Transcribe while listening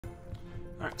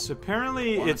Alright, so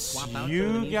apparently it's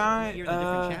you guys.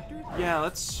 Yeah,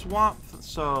 let's swap.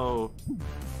 So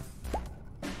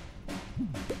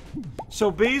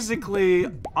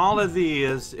basically, all of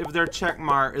these, if they're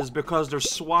checkmarked, is because they're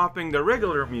swapping the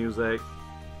regular music.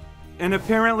 And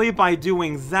apparently by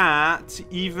doing that,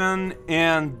 even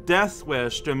in Death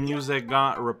Wish, the music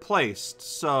got replaced.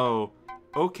 So,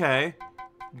 okay.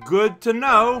 Good to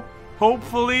know.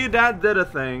 Hopefully that did a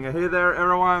thing. Hey there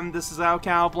everyone, this is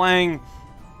Alcal playing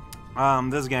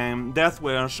this game, Death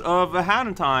Wish of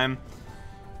AHiT Time.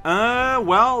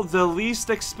 Well, the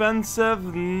least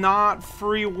expensive, not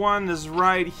free one is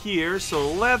right here,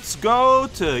 so let's go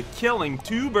to killing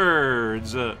two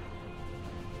birds.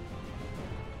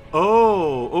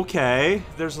 Oh, okay.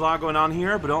 There's a lot going on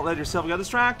here, but don't let yourself get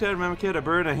distracted. Remember, kid, a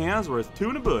bird in a hand's worth two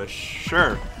in a bush.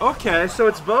 Sure. Okay, so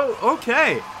it's both.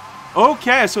 Okay.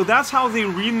 Okay, so that's how they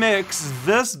remix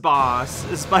this boss,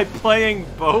 is by playing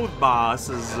both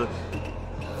bosses.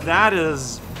 That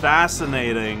is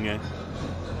fascinating.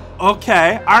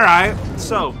 Okay, alright.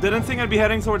 So, didn't think I'd be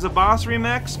heading towards a boss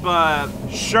remix, but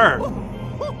sure.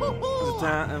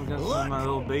 I'm gonna my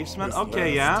little basement.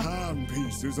 Okay, yeah.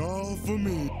 Timepiece is all for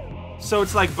me. So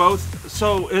it's like both.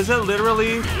 So is it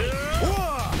literally?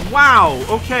 Wow.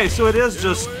 Okay, so it is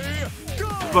just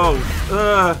both.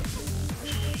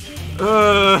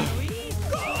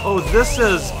 Oh, this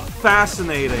is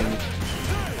fascinating.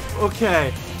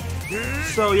 Okay.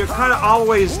 So you're kind of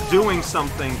always doing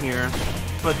something here,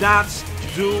 but that's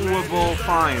doable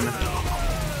fine.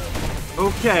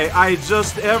 Okay,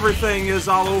 everything is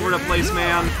all over the place,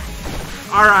 man.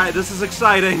 Alright, this is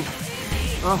exciting.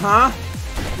 Uh-huh.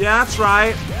 Yeah, that's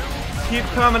right. Keep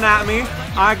coming at me.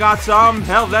 I got some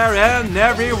hell there, and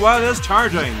everyone is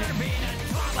charging.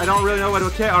 I don't really know what to...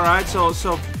 Okay, alright, so...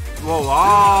 Whoa,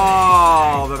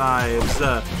 all the knives.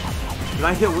 Did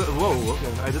I hit... Whoa,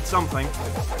 okay, I did something.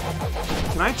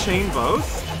 Can I chain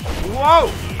both?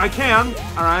 Whoa! I can!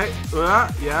 Alright.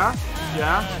 Yeah.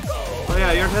 Oh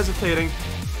yeah, you're hesitating.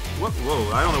 What?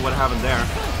 Whoa, I don't know what happened there.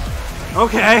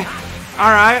 Okay.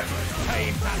 Alright.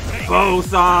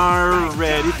 Both are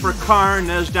ready for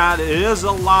carnage. That is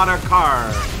a lot of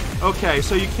car. Okay,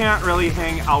 so you can't really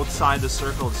hang outside the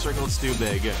circle. The circle's too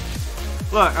big.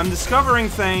 Look, I'm discovering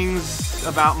things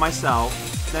about myself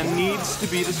that needs to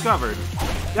be discovered.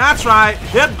 That's right.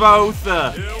 Hit both.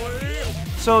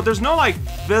 So there's no, like,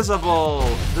 visible...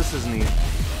 This is neat.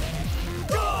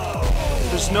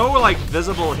 There's no, like,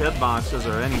 visible hitboxes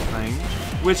or anything.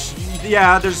 Which,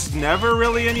 yeah, there's never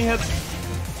really any hits.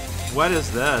 What is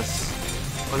this?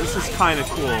 Oh, this is kind of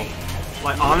cool.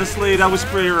 Like, honestly, that was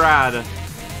pretty rad.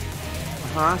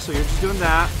 Uh-huh, so you're just doing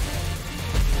that.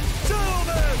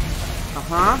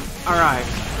 Uh-huh, alright.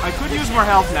 I could use more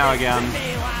health now again.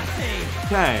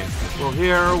 Okay, well,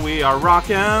 here we are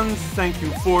rocking. Thank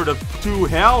you for the 2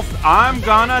 health. I'm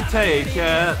gonna take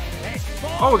it.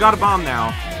 Oh, we got a bomb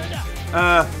now.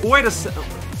 Wait a sec.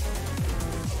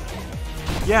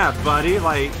 Yeah, buddy,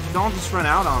 like, don't just run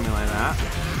out on me like that.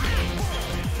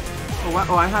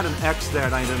 Oh, I had an X there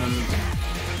that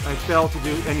I failed to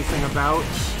do anything about.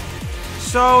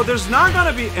 So, there's not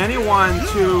gonna be anyone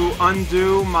to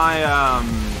undo my,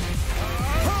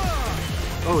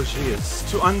 oh, jeez.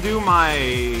 To undo my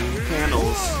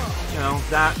candles. You know,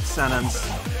 that sentence.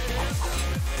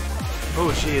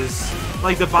 Oh, jeez.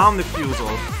 Like the bomb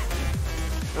defusal.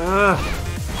 Ugh.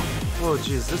 Oh,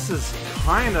 jeez, this is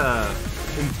kinda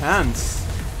intense.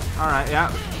 Alright,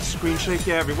 yeah. Screen shake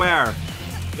everywhere.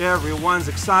 Everyone's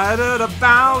excited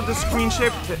about the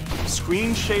screen-shaped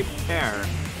hair.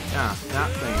 Yeah, that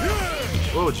thing.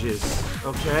 Oh, jeez.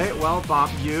 Okay, well,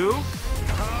 bop you.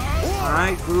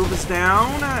 Alright, Groove is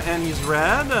down, and he's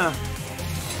red.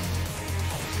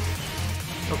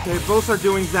 Okay, both are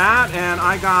doing that, and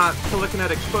I got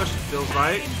telekinetic push, it feels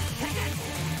like.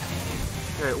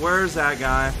 Okay, where's that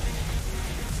guy?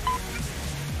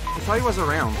 I thought he was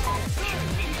around.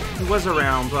 He was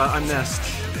around, but I missed.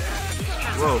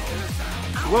 Whoa.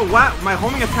 Whoa, what? My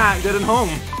homing attack didn't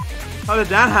home. How did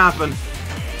that happen?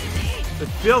 It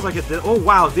feels like it did. Oh,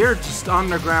 wow, they're just on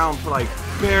the ground for, like,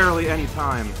 barely any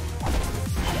time.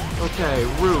 Okay,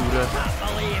 rude.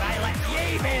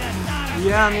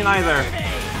 Yeah, me neither.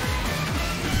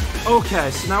 Okay,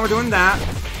 so now we're doing that,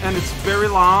 and it's very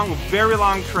long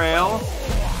trail.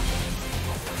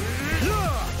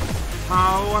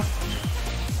 How?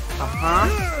 Uh-huh.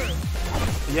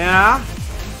 Yeah.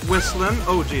 Whistling.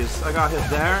 Oh, jeez, I got hit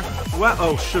there. What?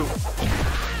 Oh, shoot.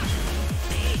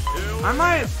 I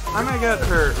might get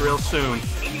hurt real soon.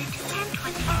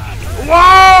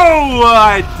 Whoa!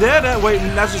 I did it. Wait,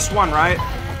 that's just one, right?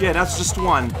 Yeah, that's just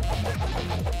one.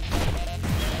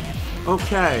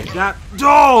 Okay, that...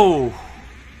 Oh!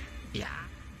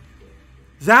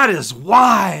 That is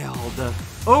wild!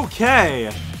 Okay!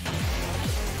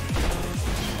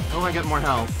 Oh, I get more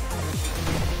health.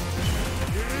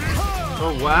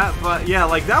 Oh, what? But, yeah,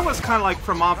 like, that was kind of like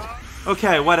from off...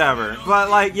 Okay, whatever. But,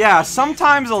 like, yeah,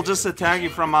 sometimes they'll just attack you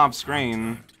from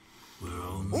off-screen. We're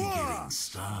only getting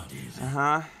started.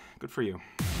 Uh-huh. Good for you.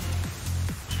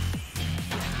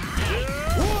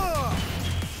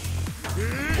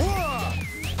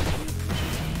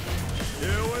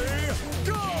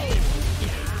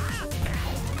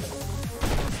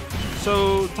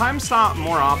 So, time stop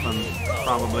more often,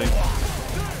 probably.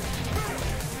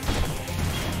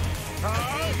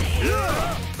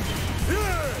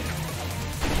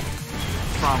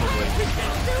 Probably.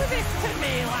 Do this to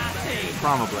me, lassie!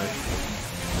 Probably.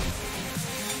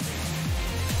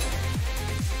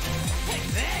 Take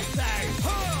this out!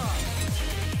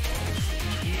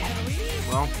 Here we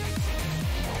Well.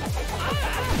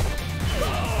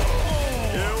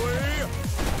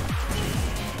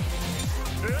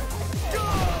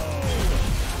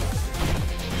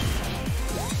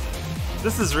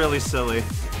 This is really silly.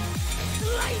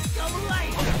 Slice of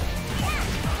life!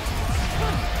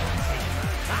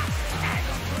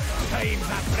 Time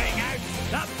to bring out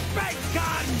the big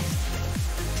guns!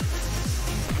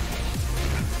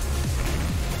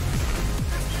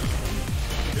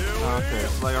 Okay,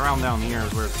 so like around down here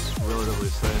is where it's relatively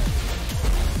safe.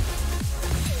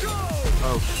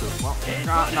 Oh shoot, well, I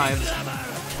got knives.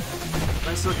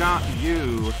 I still got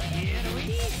you.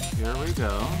 Here we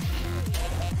go.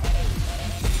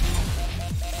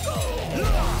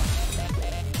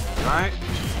 Right?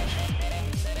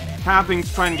 Tapping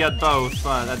to try and get both,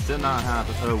 but that did not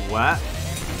happen. Oh, what?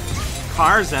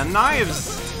 Cars and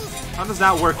knives? How does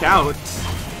that work out?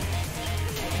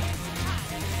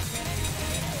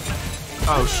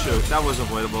 Oh shoot, that was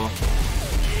avoidable.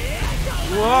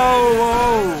 Whoa,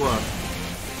 whoa!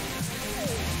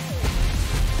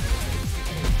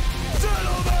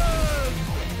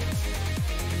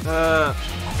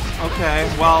 Okay,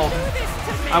 well,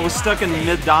 I was stuck in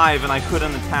mid-dive and I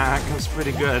couldn't attack. It was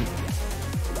pretty good.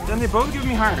 Then they both give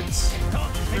me hearts.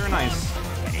 Very nice.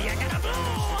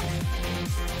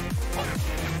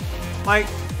 Like,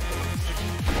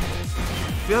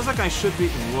 feels like I should be.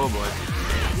 Whoa, boy.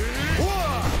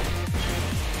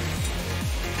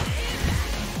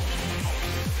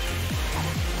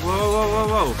 Whoa, whoa, whoa,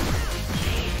 whoa.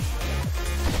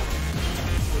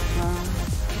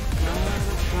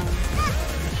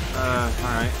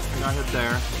 Alright. I got hit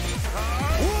there.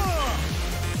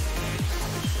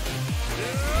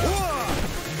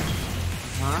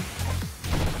 Huh?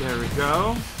 There we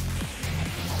go.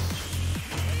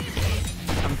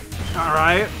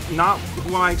 Alright. Not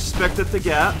what I expected to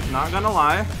get. Not gonna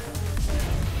lie.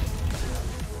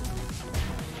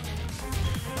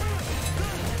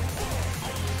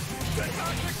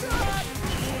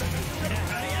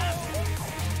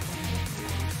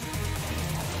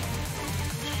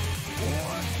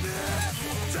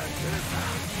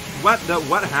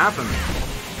 What happened?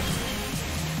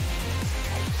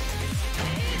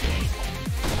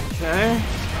 Okay.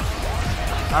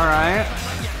 Alright.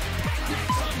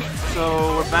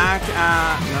 So we're back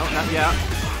at... No, not yet.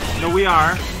 No, we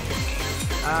are.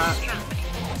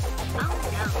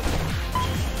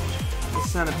 The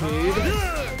centipede.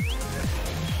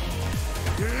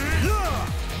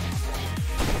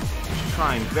 I'm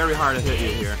trying very hard to hit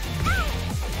you here.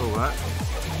 Oh, what?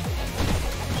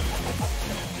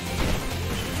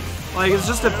 Like, it's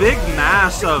just a big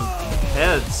mass of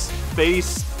heads,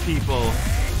 face people.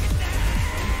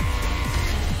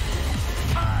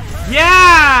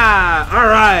 Yeah!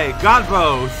 Alright, got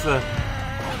both.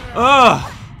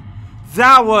 Ugh.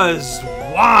 That was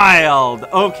wild.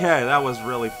 Okay, that was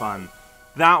really fun.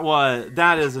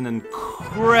 That is an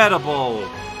incredible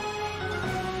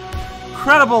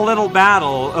little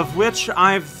battle of which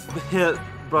I've hit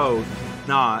both.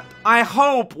 Not. I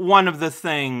hope one of the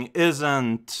thing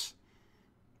isn't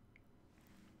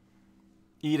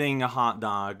eating a hot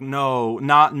dog. No,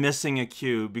 not missing a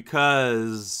cue,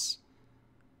 because...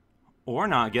 Or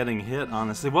not getting hit,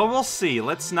 honestly. Well, we'll see.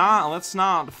 Let's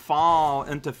not fall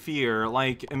into fear,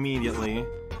 like, immediately.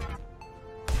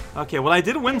 Okay, well, I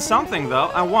did win something, though.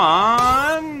 I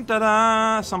won...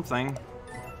 Ta-da! Something.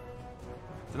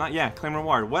 Not yet. Claim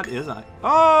reward. What is I?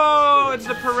 Oh, it's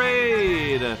the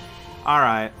parade!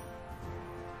 Alright.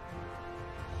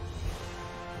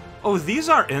 Oh, these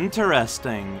are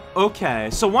interesting. Okay,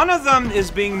 so one of them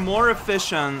is being more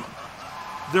efficient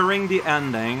during the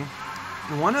ending.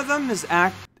 And one of them is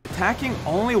attacking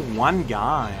only one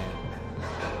guy.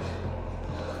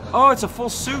 Oh, it's a full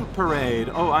suit parade.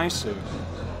 Oh, I see.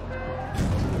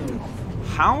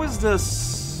 How is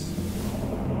this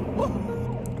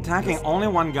attacking only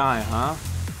one guy, huh?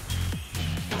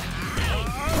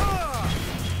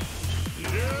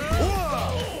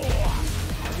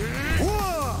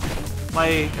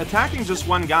 Like, attacking just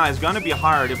one guy is gonna be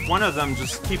hard if one of them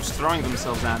just keeps throwing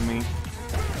themselves at me.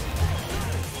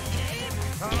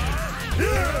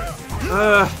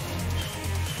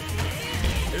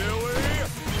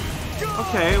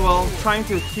 Okay, well, trying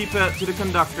to keep it to the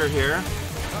conductor here.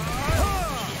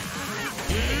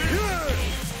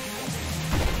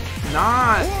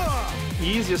 Not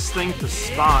easiest thing to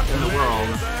spot in the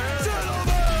world.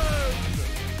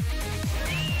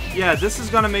 Yeah, this is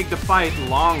gonna make the fight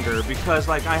longer because,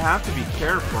 like, I have to be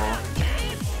careful.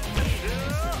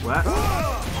 What?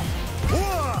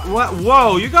 What?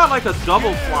 Whoa, you got like a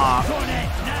double flop.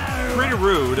 Pretty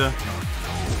rude. And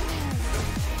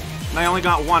I only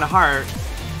got one heart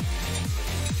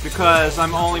because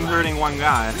I'm only hurting one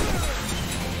guy.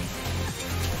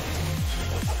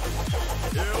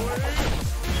 Alright,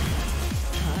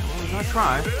 well, we're gonna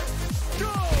try.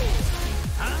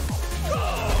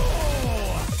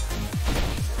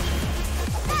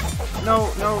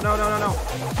 No, no, no, no, no, no.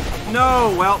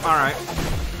 No, well, alright.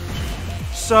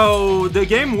 So, the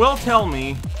game will tell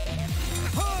me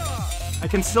I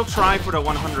can still try for the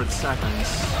 100 seconds.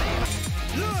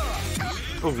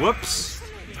 Oh, whoops.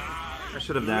 I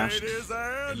should have dashed.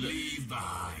 Leave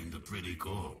behind the pretty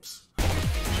corpse.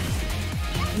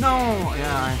 No!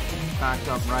 Yeah, I backed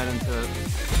up right into it.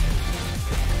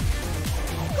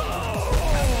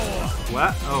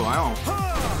 What? Oh, I don't.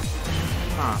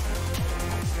 Huh.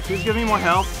 Please give me more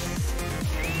health.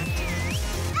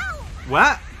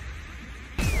 What?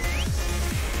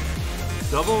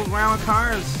 Double round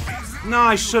cars? No,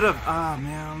 I should have. Ah,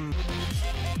 man.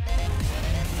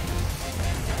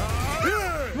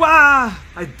 Wah!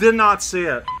 I did not see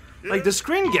it. Like, the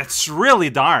screen gets really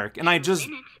dark, and I just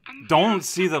don't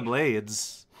see the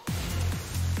blades.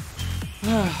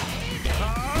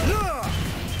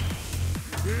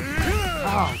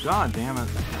 Oh, god damn it.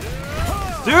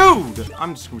 Dude!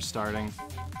 I'm just restarting.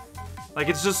 Like,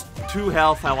 it's just 2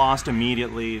 health I lost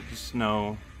immediately. Just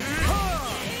no.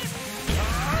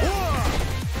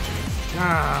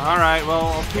 Alright, well,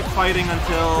 I'll keep fighting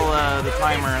until the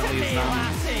timer at least done.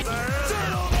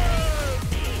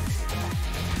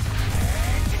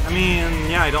 I mean,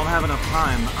 yeah, I don't have enough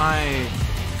time.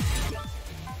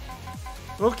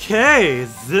 Okay,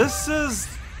 this is...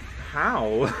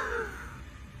 How?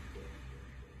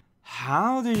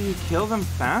 How do you kill them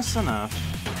fast enough?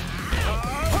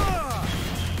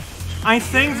 I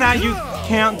think that you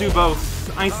can't do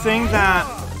both. I think that...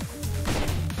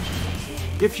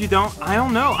 If you don't... I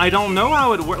don't know. I don't know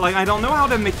how it works. Like, I don't know how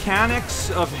the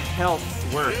mechanics of health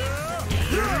work.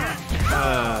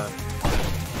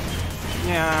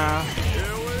 Yeah.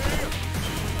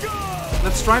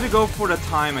 Let's try to go for the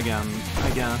time again,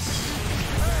 I guess.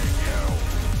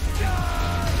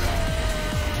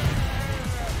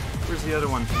 Where's the other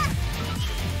one?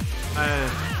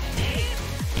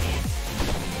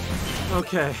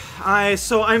 Okay.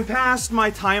 So I'm past my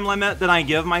time limit that I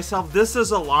give myself. This is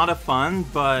a lot of fun,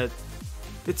 but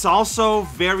it's also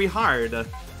very hard.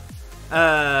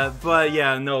 But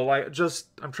yeah, no,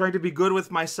 I'm trying to be good with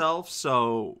myself,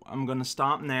 so I'm gonna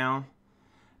stop now.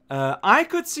 I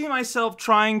could see myself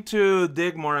trying to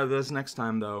dig more of this next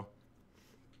time, though.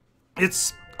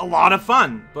 It's a lot of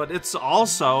fun, but it's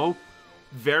also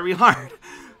very hard.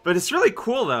 But it's really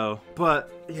cool, though.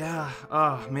 But, yeah,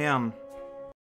 oh, man.